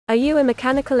Are you a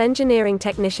mechanical engineering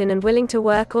technician and willing to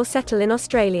work or settle in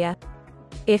Australia?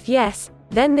 If yes,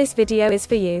 then this video is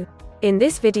for you. In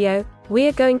this video, we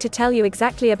are going to tell you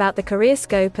exactly about the career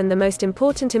scope and the most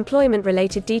important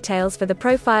employment-related details for the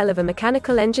profile of a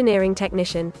mechanical engineering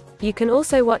technician. You can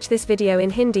also watch this video in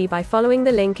Hindi by following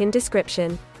the link in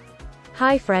description.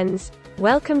 Hi friends,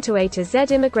 welcome to A to Z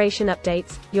Immigration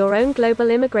Updates, your own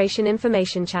global immigration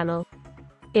information channel.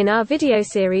 In our video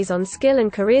series on skill and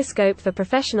career scope for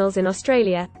professionals in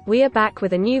Australia, we are back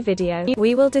with a new video.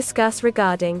 We will discuss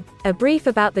regarding a brief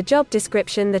about the job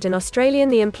description that an Australian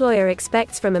the employer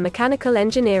expects from a mechanical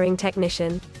engineering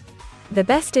technician. The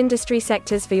best industry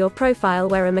sectors for your profile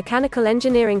where a mechanical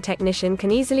engineering technician can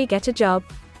easily get a job.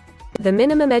 The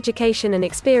minimum education and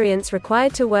experience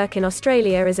required to work in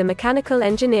Australia as a mechanical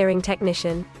engineering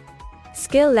technician.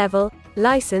 Skill level,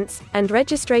 license, and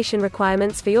registration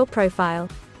requirements for your profile.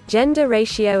 Gender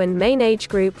ratio and main age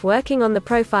group working on the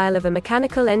profile of a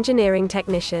mechanical engineering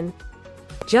technician.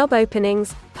 Job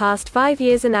openings, past 5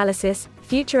 years analysis,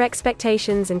 future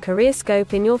expectations and career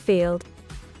scope in your field.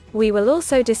 We will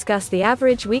also discuss the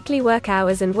average weekly work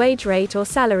hours and wage rate or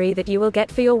salary that you will get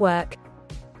for your work.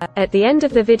 At the end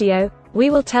of the video, we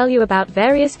will tell you about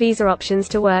various visa options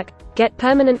to work, get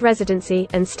permanent residency,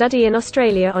 and study in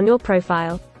Australia on your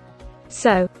profile.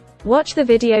 So, watch the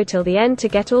video till the end to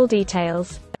get all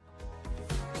details.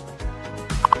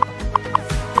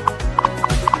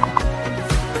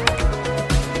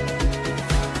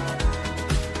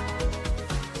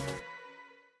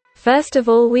 First of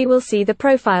all, we will see the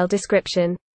profile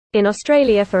description. In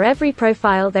Australia, for every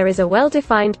profile there is a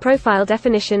well-defined profile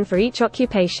definition for each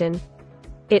occupation.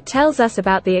 It tells us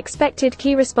about the expected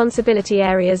key responsibility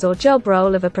areas or job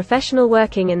role of a professional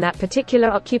working in that particular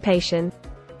occupation.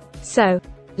 So,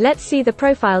 let's see the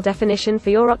profile definition for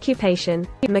your occupation.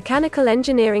 Mechanical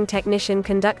engineering technician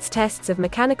conducts tests of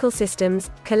mechanical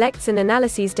systems, collects and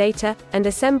analyses data, and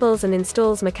assembles and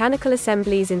installs mechanical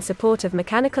assemblies in support of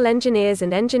mechanical engineers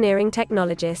and engineering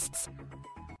technologists.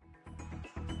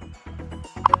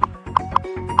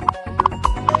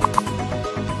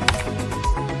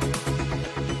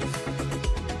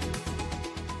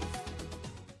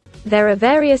 There are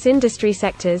various industry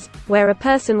sectors where a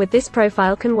person with this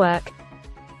profile can work.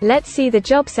 Let's see the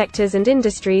job sectors and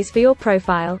industries for your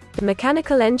profile.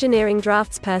 Mechanical engineering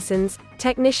draftspersons,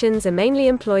 technicians are mainly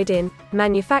employed in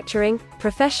manufacturing,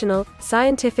 professional,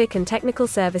 scientific and technical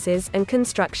services, and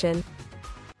construction.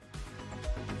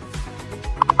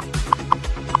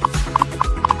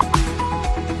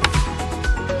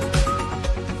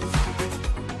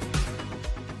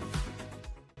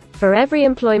 For every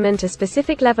employment, a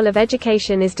specific level of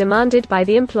education is demanded by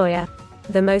the employer.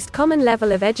 The most common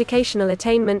level of educational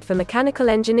attainment for mechanical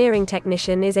engineering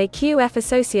technician is a QF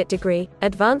associate degree,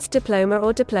 advanced diploma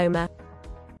or diploma.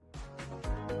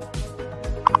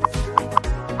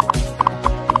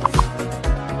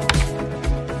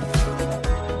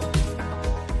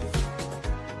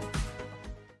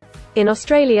 In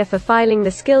Australia, for filing the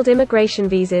skilled immigration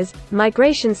visas,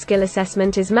 migration skill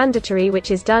assessment is mandatory,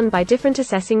 which is done by different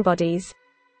assessing bodies.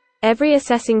 Every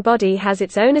assessing body has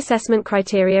its own assessment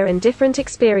criteria and different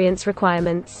experience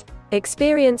requirements.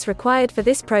 Experience required for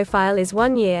this profile is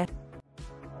 1 year.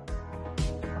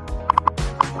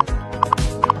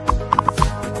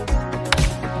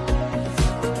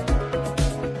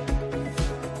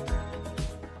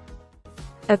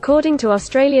 According to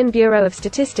Australian Bureau of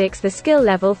Statistics, the skill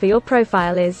level for your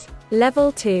profile is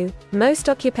Level 2. Most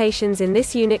occupations in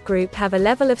this unit group have a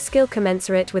level of skill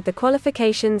commensurate with the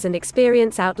qualifications and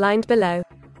experience outlined below.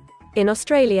 In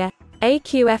Australia, a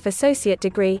QF associate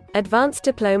degree, advanced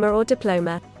diploma or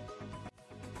diploma.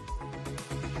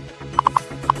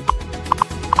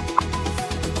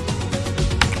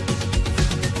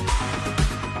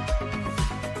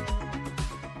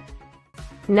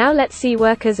 Now let's see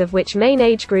workers of which main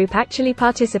age group actually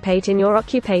participate in your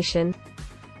occupation.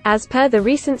 As per the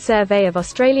recent survey of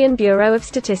Australian Bureau of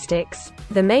Statistics,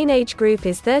 the main age group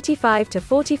is 35 to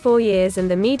 44 years and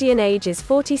the median age is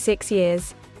 46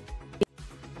 years.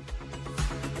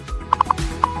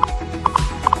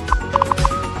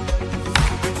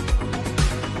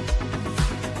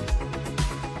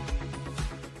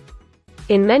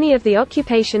 In many of the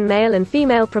occupation, male and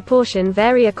female proportion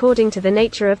vary according to the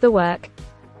nature of the work.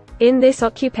 In this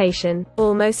occupation,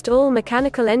 almost all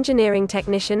mechanical engineering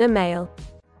technician are male.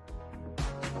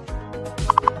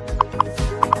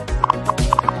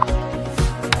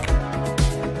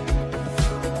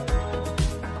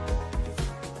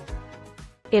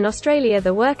 In Australia,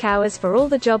 the work hours for all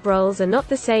the job roles are not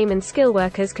the same and skill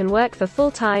workers can work for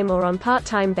full-time or on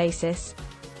part-time basis.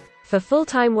 For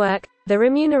full-time work, the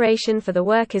remuneration for the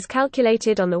work is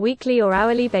calculated on the weekly or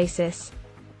hourly basis.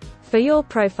 For your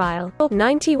profile,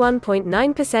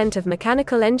 91.9% of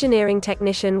mechanical engineering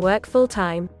technician work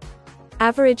full-time.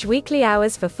 Average weekly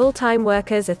hours for full-time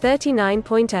workers are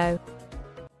 39.0.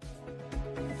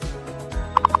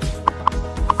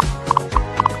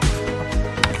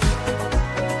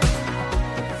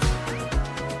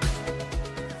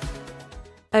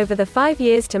 Over the 5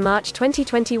 years to March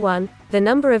 2021, the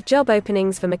number of job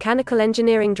openings for mechanical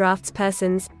engineering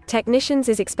draftspersons, technicians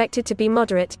is expected to be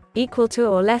moderate, equal to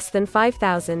or less than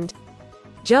 5,000.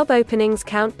 Job openings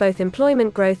count both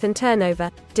employment growth and turnover,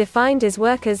 defined as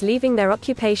workers leaving their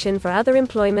occupation for other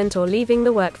employment or leaving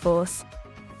the workforce.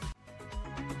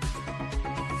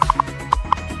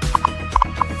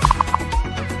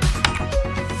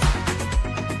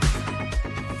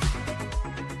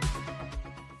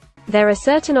 There are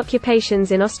certain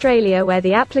occupations in Australia where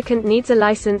the applicant needs a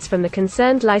license from the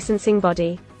concerned licensing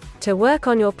body. To work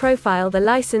on your profile, the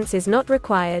license is not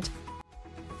required.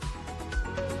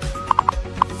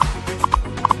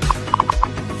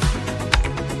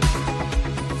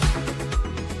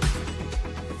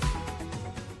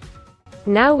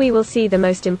 Now we will see the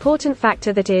most important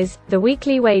factor, that is, the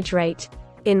weekly wage rate.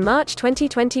 In March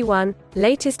 2021,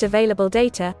 latest available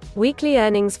data, weekly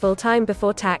earnings full-time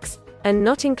before tax, and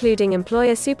not including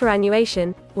employer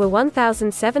superannuation, were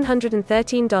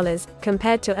 $1,713,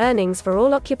 compared to earnings for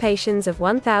all occupations of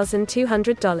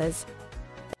 $1,200.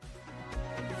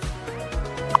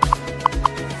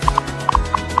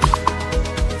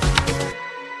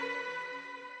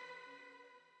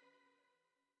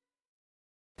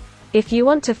 If you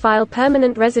want to file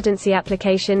permanent residency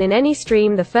application in any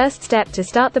stream, the first step to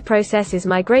start the process is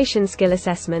migration skill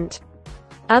assessment.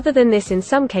 Other than this, in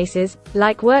some cases,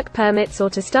 like work permits or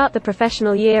to start the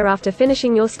professional year after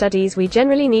finishing your studies, we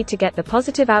generally need to get the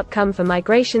positive outcome for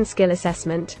migration skill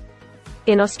assessment.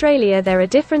 In Australia, there are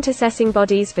different assessing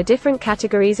bodies for different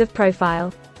categories of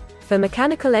profile. For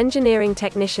mechanical engineering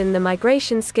technician, the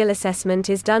migration skill assessment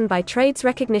is done by Trades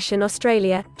Recognition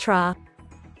Australia, TRA.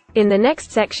 In the next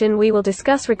section we will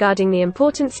discuss regarding the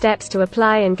important steps to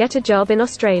apply and get a job in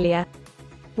Australia.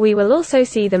 We will also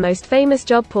see the most famous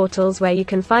job portals where you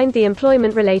can find the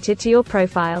employment related to your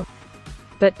profile.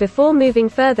 But before moving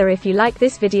further, if you like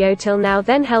this video till now,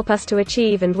 then help us to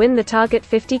achieve and win the Target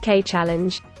 50K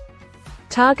challenge.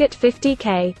 Target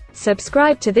 50K.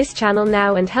 Subscribe to this channel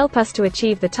now and help us to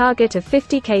achieve the target of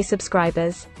 50K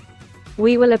subscribers.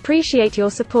 We will appreciate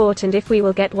your support, and if we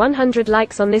will get 100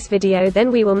 likes on this video, then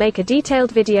we will make a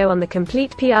detailed video on the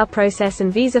complete PR process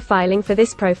and visa filing for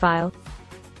this profile.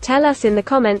 Tell us in the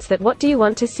comments that what do you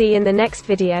want to see in the next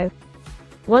video.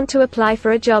 Want to apply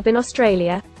for a job in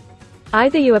Australia?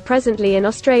 Either you are presently in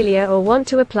Australia or want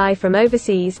to apply from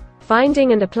overseas.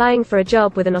 Finding and applying for a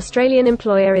job with an Australian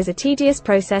employer is a tedious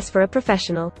process for a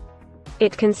professional.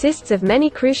 It consists of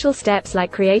many crucial steps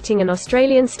like creating an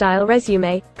Australian-style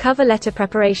resume, cover letter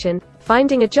preparation,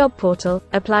 finding a job portal,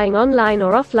 applying online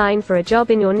or offline for a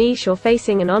job in your niche, or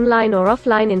facing an online or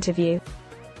offline interview.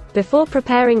 Before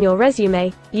preparing your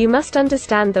resume, you must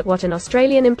understand that what an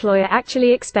Australian employer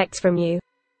actually expects from you.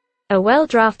 A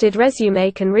well-drafted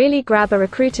resume can really grab a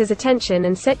recruiter's attention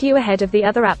and set you ahead of the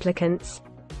other applicants.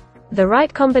 The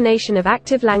right combination of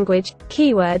active language,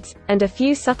 keywords, and a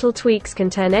few subtle tweaks can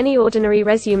turn any ordinary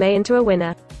resume into a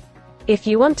winner. If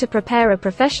you want to prepare a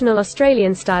professional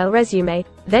Australian-style resume,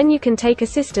 then you can take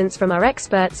assistance from our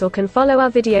experts or can follow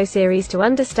our video series to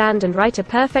understand and write a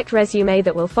perfect resume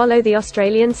that will follow the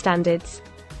Australian standards.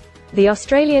 The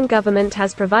Australian government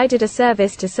has provided a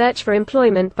service to search for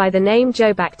employment by the name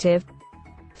JobActive.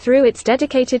 Through its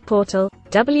dedicated portal,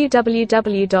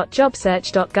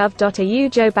 www.jobsearch.gov.au,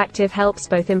 JobActive helps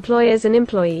both employers and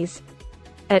employees.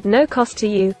 At no cost to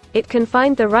you, it can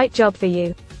find the right job for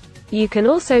you. You can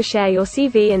also share your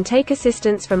CV and take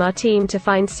assistance from our team to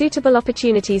find suitable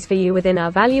opportunities for you within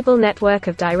our valuable network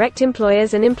of direct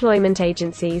employers and employment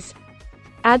agencies.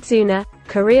 Adzuna,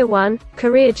 Career One,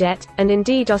 CareerJet, and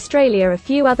Indeed Australia are a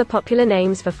few other popular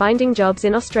names for finding jobs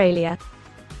in Australia.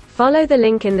 Follow the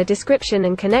link in the description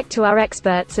and connect to our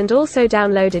experts, and also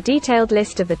download a detailed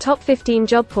list of the top 15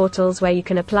 job portals where you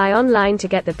can apply online to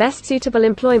get the best suitable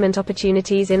employment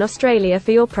opportunities in Australia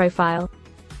for your profile.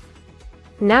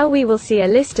 Now we will see a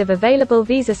list of available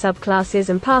visa subclasses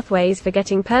and pathways for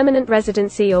getting permanent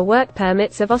residency or work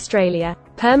permits of Australia.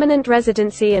 Permanent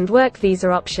residency and work visa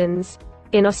options.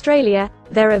 In Australia,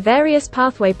 there are various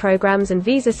pathway programs and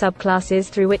visa subclasses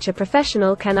through which a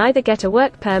professional can either get a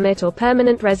work permit or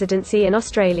permanent residency in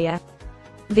Australia.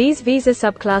 These visa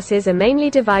subclasses are mainly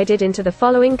divided into the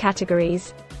following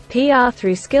categories. PR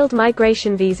through skilled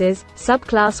migration visas,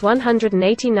 subclass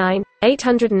 189,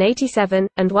 887,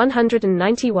 and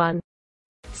 191.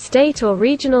 State or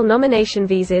regional nomination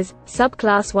visas,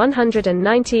 subclass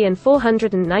 190 and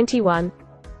 491.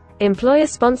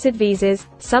 Employer-sponsored visas,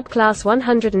 subclass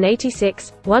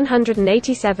 186,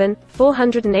 187,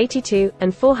 482,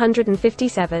 and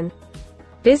 457.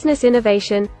 Business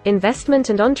innovation, investment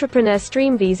and entrepreneur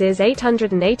stream visas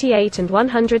 888 and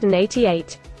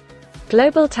 188.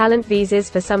 Global talent visas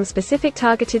for some specific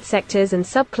targeted sectors and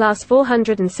subclass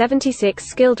 476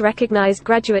 skilled recognized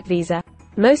graduate visa.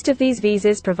 Most of these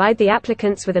visas provide the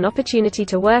applicants with an opportunity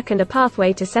to work and a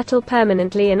pathway to settle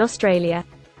permanently in Australia.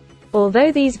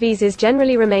 Although these visas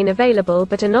generally remain available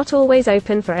but are not always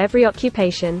open for every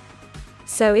occupation.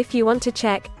 So if you want to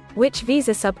check which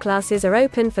visa subclasses are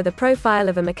open for the profile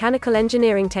of a mechanical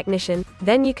engineering technician,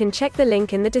 then you can check the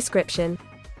link in the description.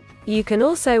 You can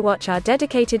also watch our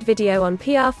dedicated video on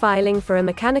PR filing for a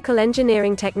mechanical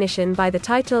engineering technician by the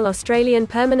title Australian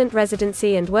Permanent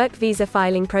Residency and Work Visa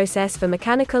Filing Process for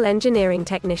Mechanical Engineering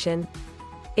Technician.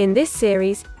 In this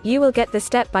series, you will get the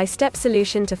step-by-step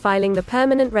solution to filing the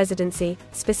permanent residency,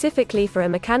 specifically for a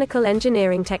mechanical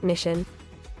engineering technician.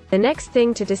 The next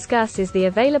thing to discuss is the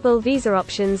available visa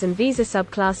options and visa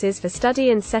subclasses for study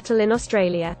and settle in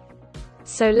Australia.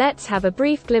 So let's have a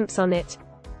brief glimpse on it.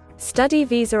 Study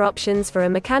visa options for a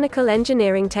mechanical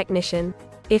engineering technician.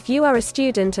 If you are a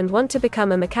student and want to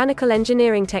become a mechanical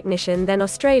engineering technician, then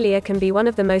Australia can be one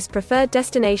of the most preferred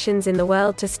destinations in the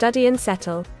world to study and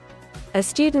settle. A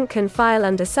student can file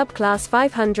under subclass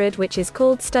 500, which is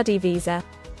called study visa.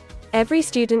 Every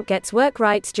student gets work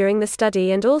rights during the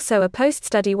study and also a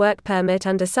post-study work permit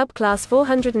under subclass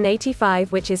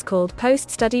 485, which is called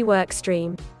post-study work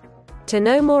stream. To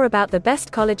know more about the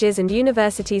best colleges and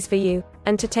universities for you,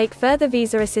 and to take further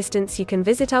visa assistance, you can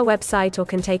visit our website or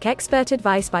can take expert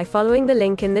advice by following the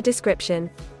link in the description.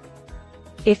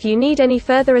 If you need any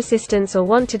further assistance or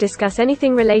want to discuss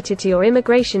anything related to your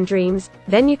immigration dreams,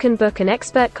 then you can book an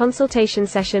expert consultation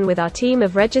session with our team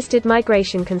of registered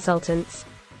migration consultants.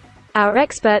 Our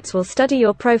experts will study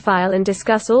your profile and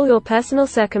discuss all your personal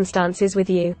circumstances with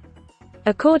you.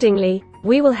 Accordingly,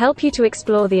 we will help you to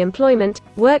explore the employment,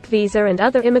 work visa and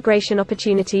other immigration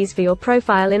opportunities for your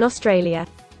profile in Australia.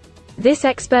 This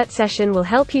expert session will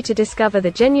help you to discover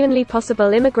the genuinely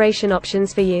possible immigration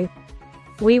options for you.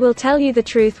 We will tell you the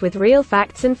truth with real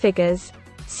facts and figures.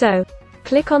 So,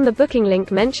 click on the booking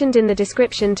link mentioned in the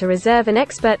description to reserve an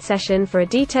expert session for a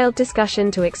detailed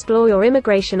discussion to explore your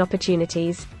immigration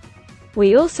opportunities.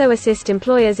 We also assist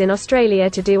employers in Australia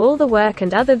to do all the work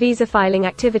and other visa filing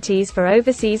activities for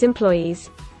overseas employees.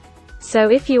 So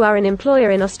if you are an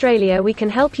employer in Australia, we can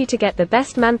help you to get the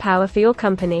best manpower for your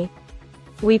company.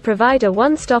 We provide a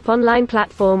one-stop online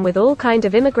platform with all kinds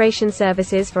of immigration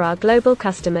services for our global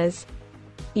customers.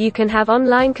 You can have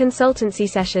online consultancy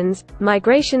sessions,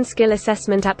 migration skill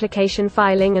assessment, application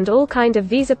filing and all kind of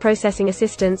visa processing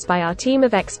assistance by our team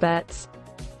of experts.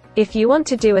 If you want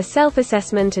to do a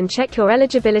self-assessment and check your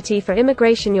eligibility for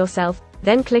immigration yourself,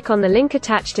 then click on the link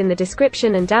attached in the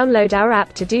description and download our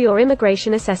app to do your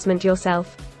immigration assessment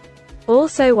yourself.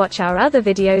 Also watch our other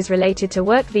videos related to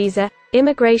work visa,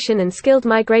 immigration and skilled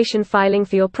migration filing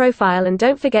for your profile, and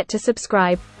don't forget to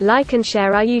subscribe, like and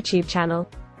share our YouTube channel.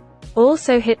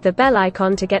 Also hit the bell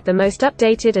icon to get the most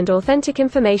updated and authentic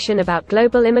information about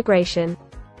global immigration.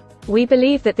 We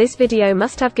believe that this video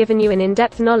must have given you an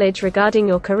in-depth knowledge regarding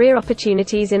your career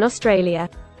opportunities in Australia.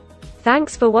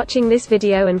 Thanks for watching this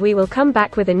video, and we will come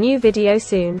back with a new video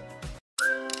soon.